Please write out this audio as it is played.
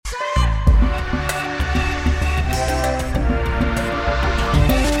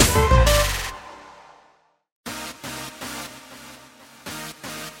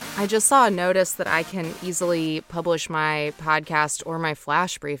I just saw a notice that I can easily publish my podcast or my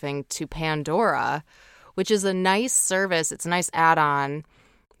flash briefing to Pandora, which is a nice service. It's a nice add-on,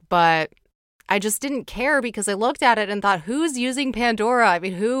 but I just didn't care because I looked at it and thought, who's using Pandora? I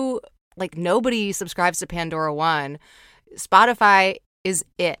mean, nobody subscribes to Pandora One. Spotify is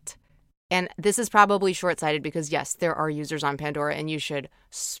it. And this is probably short-sighted because, yes, there are users on Pandora, and you should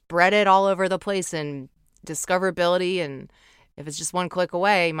spread it all over the place in discoverability. And if it's just one click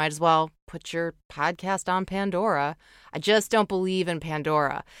away, you might as well put your podcast on Pandora. I just don't believe in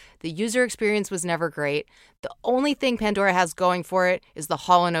Pandora. The user experience was never great. The only thing Pandora has going for it is the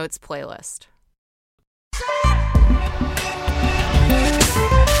Hall & Oates playlist.